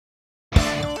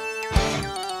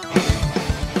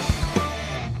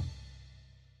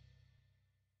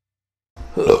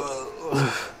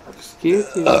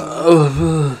Excuse you.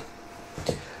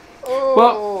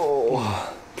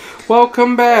 Well,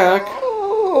 welcome back.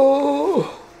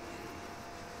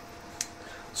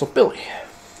 So, Billy.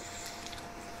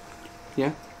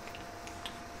 Yeah?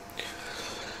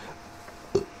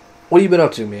 What have you been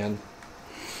up to, man?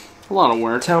 A lot of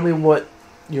work. Tell me what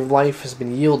your life has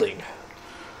been yielding.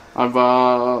 I've,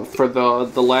 for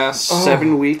the last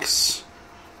 7 weeks,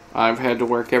 I've had to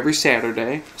work every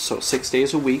Saturday, so 6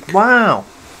 days a week. Wow.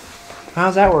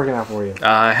 How's that working out for you?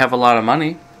 I have a lot of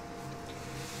money.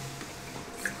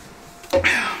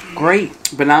 Great.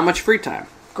 But not much free time.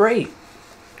 Great.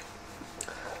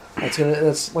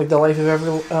 That's like the life of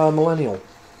every millennial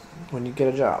when you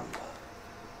get a job.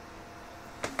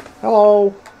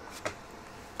 Hello.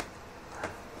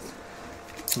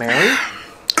 Mary?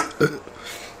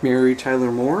 Mary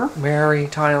Tyler Moore? Mary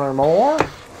Tyler Moore?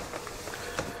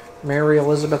 Mary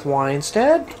Elizabeth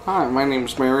Weinstead? Hi, my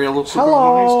name's Mary Elizabeth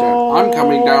Hello. Weinstead. I'm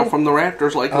coming down from the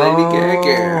rafters like Lady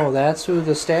Gaga. Oh, that's who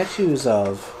the statue's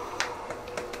of.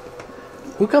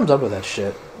 Who comes up with that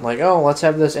shit? Like, oh, let's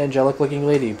have this angelic-looking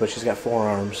lady, but she's got 4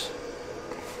 arms.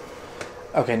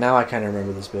 Okay, now I kind of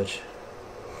remember this bitch.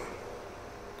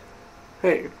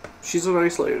 Hey, she's a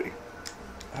nice lady.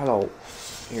 Hello,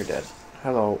 you're dead.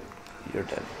 Hello, you're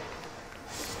dead.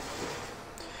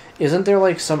 Isn't there,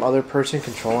 like, some other person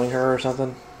controlling her or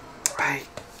something?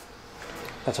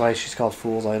 That's why she's called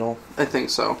Fool's Idol? I think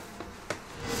so.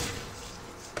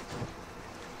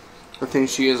 I think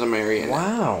she is a marionette.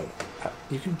 Wow.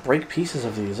 You can break pieces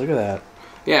of these. Look at that.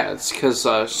 Yeah, it's because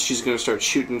she's going to start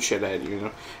shooting shit at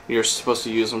you. You're supposed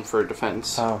to use them for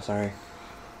defense. Oh, sorry.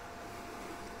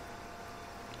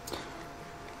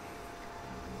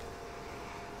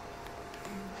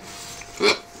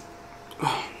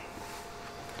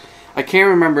 I can't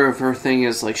remember if her thing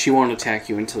is like she won't attack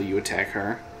you until you attack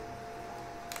her.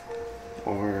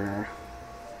 Or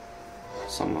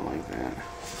something like that.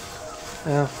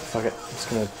 Yeah, fuck it. I'm just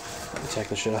gonna attack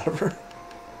the shit out of her.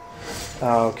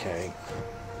 Okay.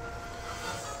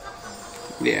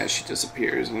 Yeah, she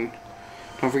disappears, and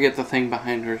don't forget the thing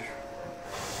behind her.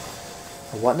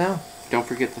 What now? Don't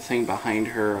forget the thing behind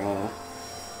her,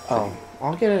 Oh,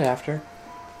 I'll get it after.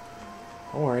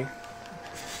 Don't worry.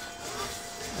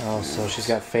 Oh, so she's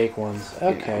got fake ones.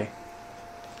 Okay.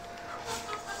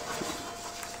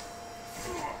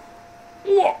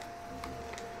 Yeah.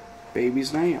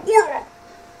 Baby's nail.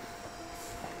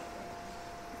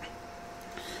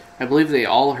 I believe they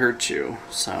all hurt you,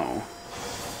 so...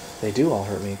 They do all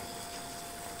hurt me.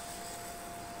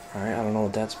 Alright, I don't know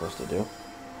what that's supposed to do.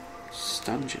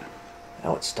 Stuns you. I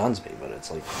know it stuns me, but it's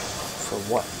like... For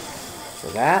what? For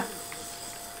that?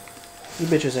 You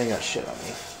bitches ain't got shit on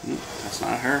me. That's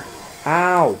not her.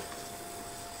 Ow!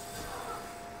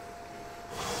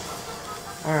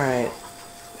 Alright.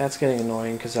 That's getting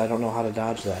annoying because I don't know how to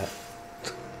dodge that.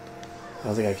 I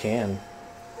don't think I can.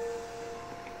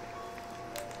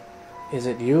 Is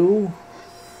it you?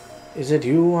 Is it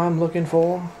you I'm looking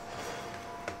for?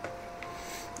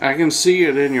 I can see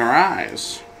it in your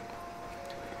eyes.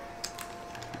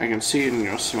 I can see it in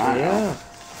your smile. Yeah.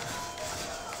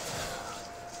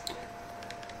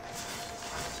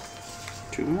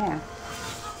 Two more.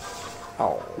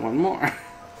 Oh. One more.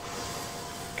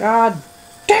 God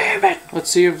damn it! Let's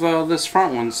see if this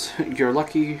front one's your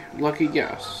lucky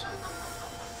guess.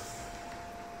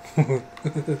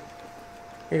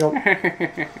 Here you go.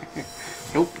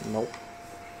 Nope. Nope.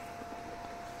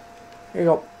 Here you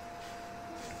go.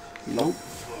 Nope.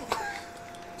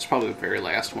 It's probably the very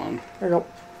last one. Here you go.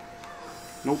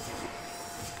 Nope.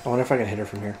 I wonder if I can hit her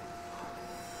from here.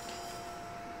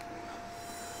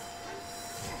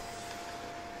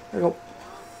 There you go.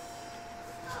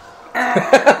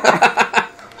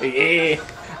 Yeah.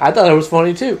 I thought it was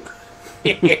funny too.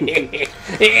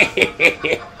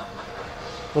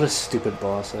 What a stupid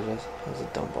boss that is. That was a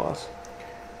dumb boss.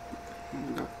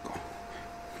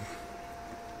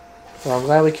 Well, I'm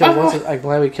glad we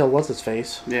killed what's his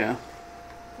face. Yeah.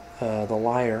 The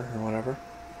liar or whatever.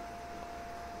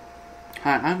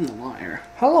 Hi, I'm the liar.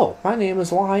 Hello, my name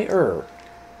is Liar.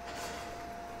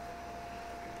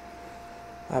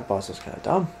 That boss is kind of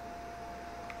dumb.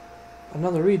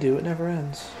 Another redo, it never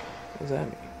ends. What does that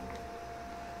mean?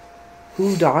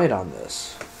 Who died on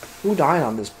this? Who died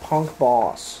on this punk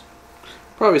boss?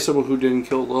 Probably someone who didn't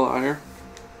kill the liar.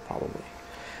 Probably.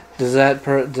 Does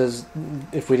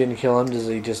if we didn't kill him, does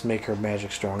he just make her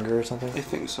magic stronger or something? I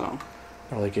think so.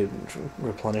 Or like it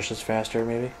replenishes faster,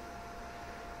 maybe?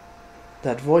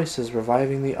 That voice is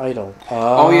reviving the idol.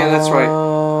 Oh yeah, that's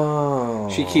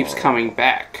right. She keeps coming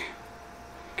back.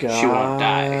 Gotcha. She won't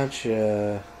die.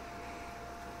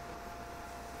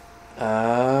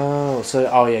 Oh, so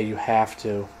oh yeah, you have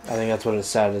to. I think that's what it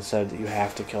said. It said that you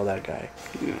have to kill that guy.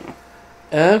 Yeah.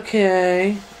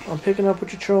 Okay, I'm picking up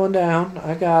what you're throwing down.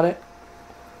 I got it.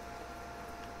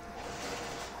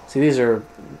 See, these are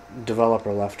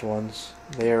developer left ones.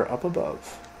 They are up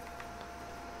above.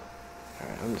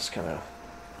 Alright, I'm just kind of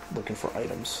looking for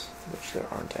items, which there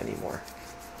aren't anymore.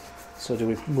 So do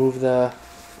we move the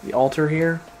altar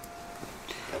here?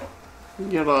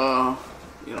 You gotta,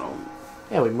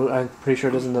 Yeah, we move. I'm pretty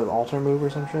sure doesn't the altar move or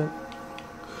some shit?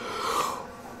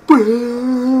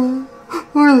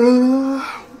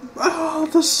 Oh,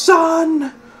 the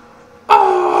sun!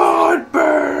 Oh, it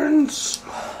burns!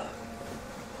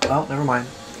 Well, never mind.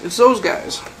 It's those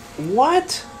guys.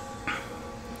 What?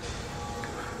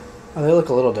 Oh, they look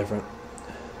a little different.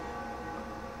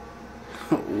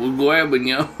 We're grabbing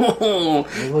you.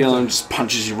 And just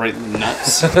punches you right in the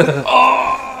nuts.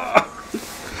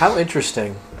 How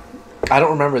interesting. I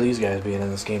don't remember these guys being in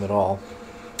this game at all.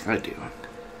 I do.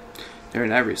 They're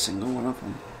in every single one of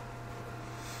them.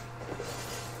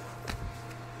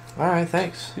 Alright,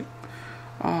 thanks.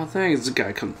 Oh, thanks. The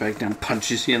guy comes back down,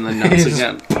 punches you in the nuts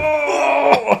again.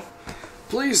 Oh!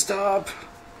 Please stop.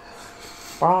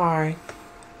 Bye.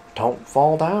 Don't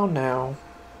fall down now.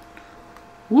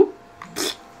 Whoop.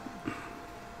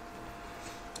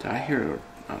 Did I hear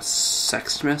a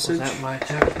sex message? Was that my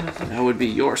text message? That would be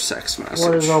your sex message.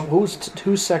 What is up? Who's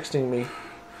sexting me?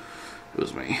 It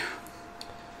was me.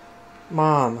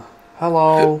 Mom.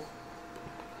 Hello.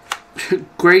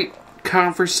 Great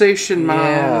conversation, Mom.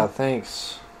 Yeah,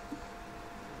 thanks.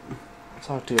 I'll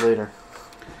talk to you later.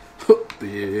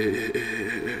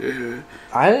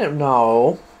 I didn't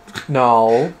know.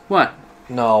 No. What?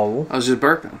 No. I was just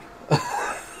burping.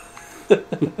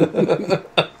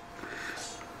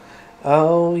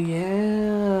 Oh,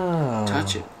 yeah.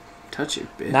 Touch it. Touch it,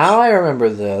 bitch. Now I remember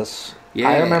this. Yeah.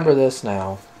 I remember this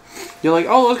now. You're like,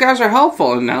 oh, those guys are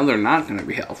helpful, and now they're not going to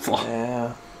be helpful.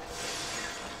 Yeah.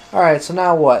 Alright, so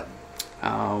now what?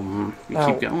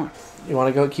 Keep going. You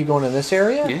want to keep going in this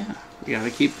area? Yeah, we got to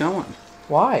keep going.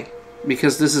 Why?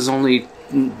 Because this is only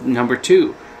number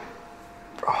 2.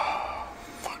 Oh,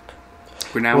 fuck.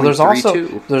 We're now Well, in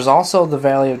 3-2. There's also the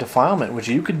Valley of Defilement, which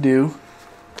you could do.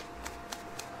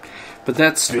 But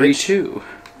that's 3-2.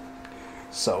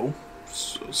 So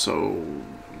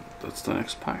that's the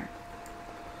next part.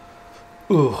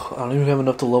 Ugh, I don't even have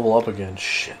enough to level up again.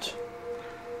 Shit.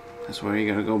 That's where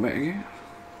you gotta go back again.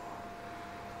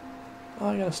 Oh,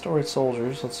 I got a storage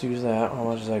soldiers. Let's use that. How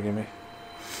much does that give me?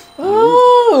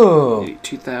 Oh!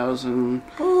 2,000.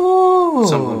 Oh!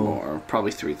 Something more.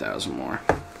 Probably 3,000 more.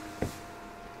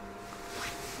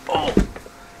 Oh!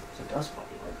 It's a dust bunny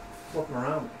like flipping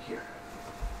around here.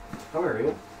 How are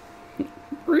you?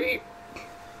 Reep.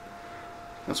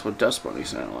 That's what dust bunnies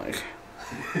sound like.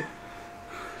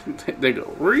 They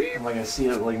go reep. I'm like, I see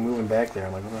it like moving back there.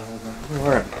 I'm like,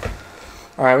 alright.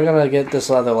 Alright, we gotta get this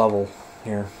other level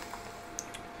here.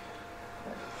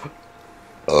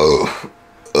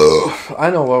 I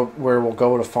know where we'll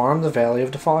go to farm the Valley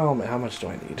of Defilement. How much do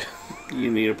I need? You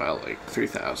need about like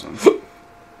 3,000.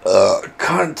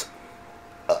 Cunt.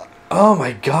 Oh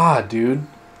my god, dude.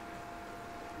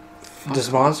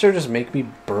 Does Monster just make me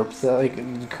burp that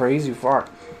like crazy?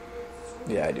 Fuck.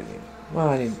 Yeah, I do need. Well,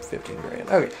 I need 15 grand.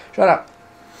 Okay, shut up.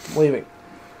 I'm leaving.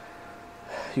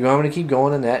 You want me to keep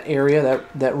going in that area,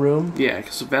 that room? Yeah,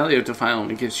 because the Valley of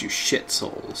Defilement gives you shit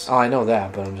souls. Oh, I know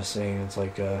that, but I'm just saying it's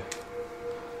like.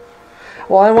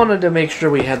 Well, I wanted to make sure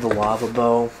we had the lava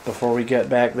bow before we get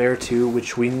back there too,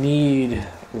 which we need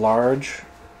large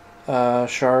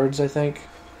shards, I think.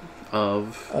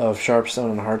 Of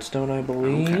Sharpstone and Heartstone, I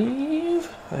believe. Okay.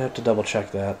 I have to double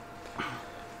check that.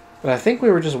 But I think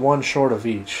we were just one short of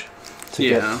each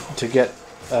to get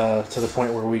to the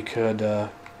point where we could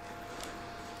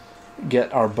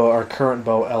get our current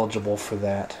bow eligible for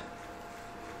that.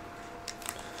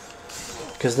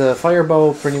 Because the fire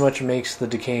bow pretty much makes the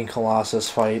Decaying Colossus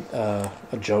fight a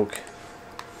joke.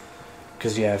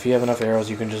 Because yeah, if you have enough arrows,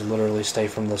 you can just literally stay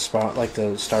from the spot, like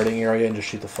the starting area, and just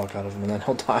shoot the fuck out of him, and then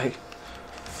he'll die.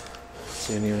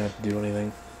 So you don't even have to do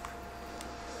anything.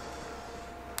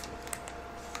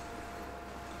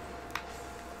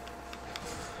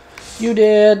 You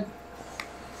did.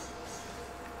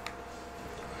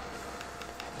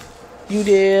 You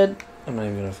did. I'm not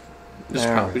even gonna. This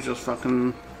probably just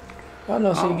fucking. Oh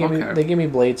no! So they give me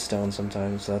blade stone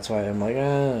sometimes. So that's why I'm like,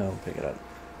 I'll pick it up.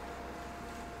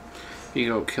 You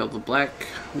go kill the black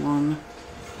one.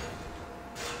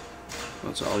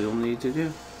 That's all you'll need to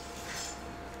do.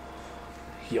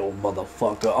 Yo,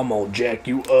 motherfucker, I'm gonna jack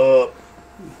you up.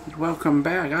 Welcome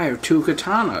back. I have 2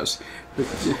 katanas.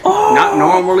 Not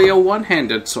normally a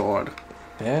one-handed sword.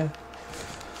 Yeah.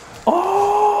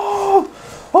 Oh!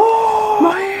 Oh!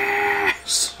 My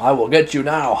ass! I will get you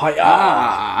now. Hi-ya!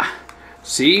 Ah!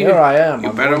 See? Here I am. You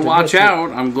I'm better going to watch get you.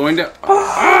 out. I'm going to...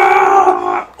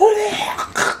 Ah!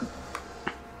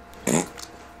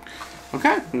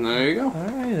 Okay, and there you go.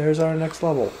 Alright, there's our next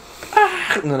level.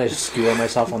 And then I skewer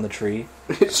myself on the tree.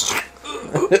 You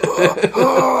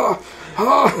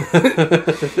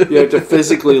have to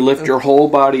physically lift your whole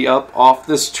body up off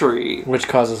this tree. Which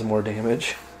causes more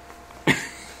damage.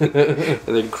 And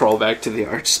then crawl back to the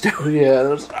archstone. Yeah,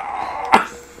 there's...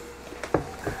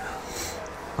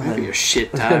 That'd be a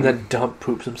shit And time. then Dump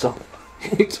poops himself.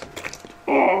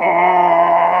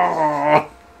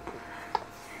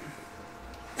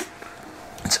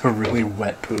 It's a really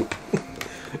wet poop.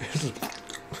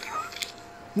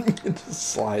 It just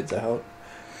slides out.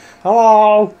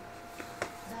 Hello!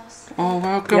 Oh,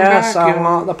 welcome Yes, back. I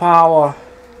want the power.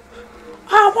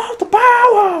 I want the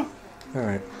power!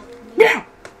 Alright. Yeah.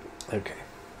 Okay.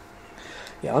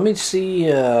 Yeah, let me see,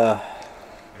 Shut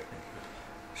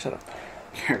up.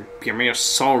 Here, give me your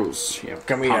souls. You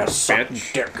Give me punk a sucking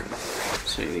bitch. dick.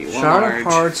 So you need one Shard large. of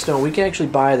Hardstone. We can actually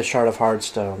buy the Shard of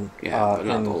Hardstone. Yeah, but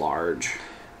not in- the large.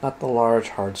 Not the large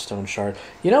Hardstone shard.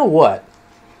 You know what?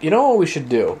 You know what we should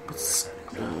do?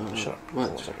 Shut up. What? Hold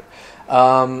on a second.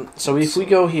 So if we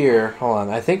go here, hold on.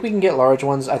 I think we can get large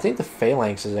ones. I think the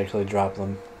Phalanxes actually drop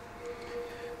them.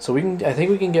 So we can. I think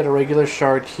we can get a regular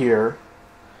shard here,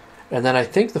 and then I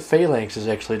think the Phalanxes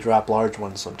actually drop large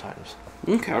ones sometimes.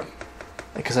 Okay.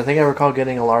 Because I think I recall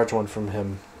getting a large one from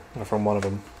him, or from one of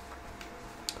them.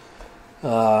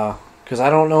 Because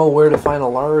I don't know where to find a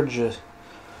large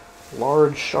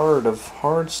shard of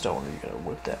Hardstone. Are you gonna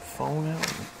whip that phone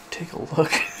out and take a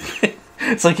look?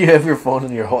 It's like you have your phone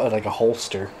in your like a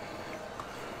holster.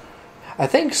 I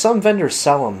think some vendors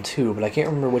sell them too, but I can't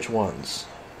remember which ones.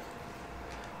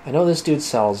 I know this dude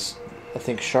sells, I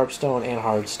think, Sharpstone and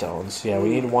Hardstones. Yeah, we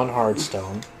need one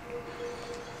Hardstone.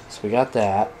 So we got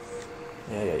that.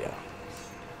 Yeah.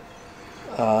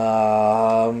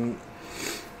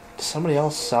 Does somebody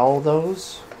else sell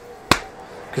those?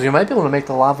 Because we might be able to make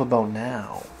the lava bow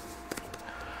now.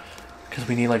 Because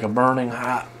we need like a burning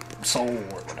hot soul or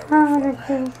whatever.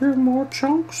 A few more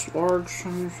chunks, large,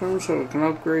 so I can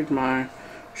upgrade my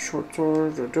short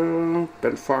sword.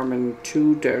 Been farming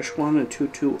 2-1 and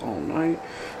 2-2 all night.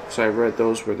 So I read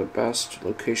those were the best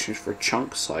locations for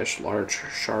chunks / large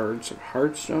shards of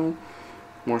Hearthstone.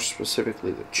 More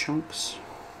specifically, the chunks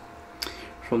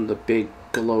from the big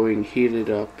glowing heated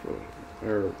up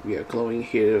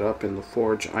in the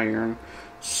forge iron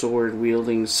sword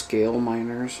wielding scale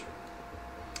miners.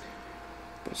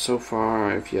 But so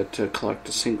far I've yet to collect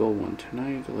a single one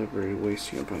tonight, deliberately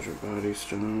wasting a bunch of body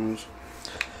stones.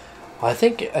 I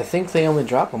think they only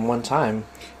drop them one time.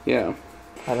 Yeah.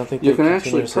 I don't think You they can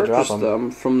actually continuously drop purchase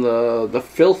them from the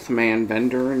Filth Man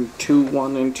vendor in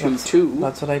 2-1 and 2-2.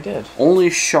 That's what I did. Only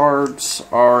shards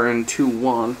are in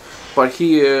 2-1, but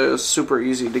he is super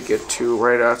easy to get to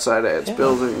right outside of its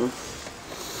building.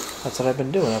 That's what I've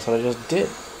been doing. That's what I just did.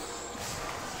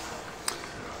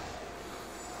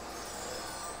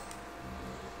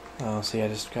 Oh, see, I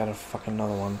just got a fucking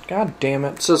another one. God damn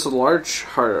it. It says the large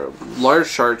shards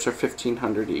are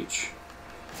 1,500 each.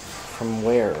 From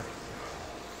where?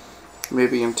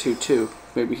 Maybe in 2-2.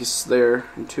 Maybe he's there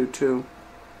in 2-2.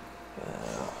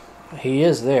 He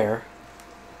is there.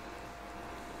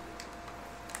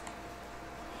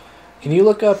 Can you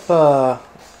look up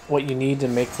what you need to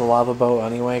make the lava bow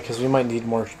anyway? Because we might need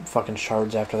more fucking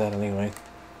shards after that anyway.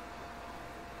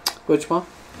 Which one?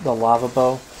 The lava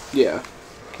bow. Yeah.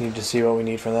 Can you just see what we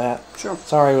need for that? Sure.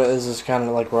 Sorry, but this is kind of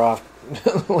like we're off.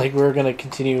 Like we're going to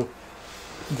continue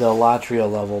the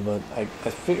Latria level, but I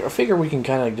figure we can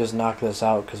kind of just knock this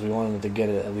out because we wanted to get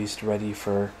it at least ready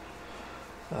for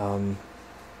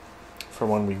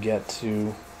when we get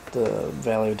to the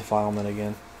Valley of Defilement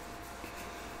again.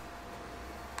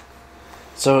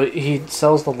 So he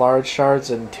sells the large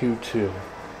shards in 2-2.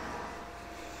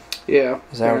 Yeah.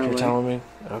 Is that what you're telling me?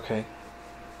 Okay.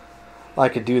 I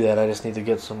could do that. I just need to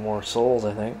get some more souls,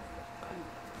 I think.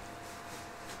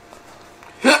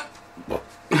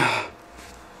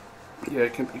 Yeah,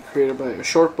 it can be created by a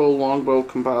short bow, long bow,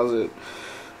 composite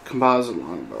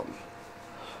long bow.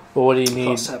 But what do you need?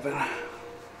 Plus 7.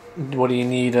 What do you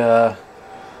need? You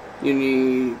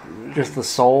need Just the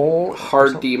soul?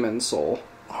 hard demon soul.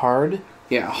 Hard?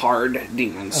 Yeah, hard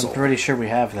demon soul. I'm pretty sure we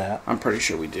have that. I'm pretty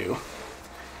sure we do.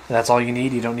 That's all you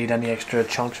need? You don't need any extra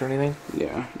chunks or anything?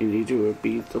 Yeah, you need to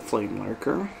beat the flame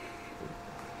lurker.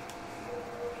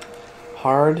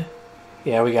 Hard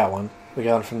Yeah, we got one. We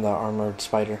got one from the armored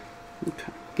spider.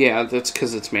 Okay. Yeah, that's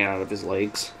because it's made out of his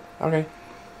legs. Okay.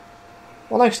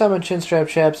 Well, next time on Chinstrap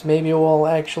Chaps, maybe we'll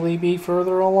actually be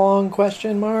further along,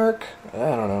 question mark? I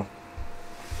don't know.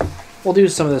 We'll do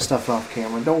some of this stuff off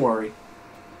camera, don't worry.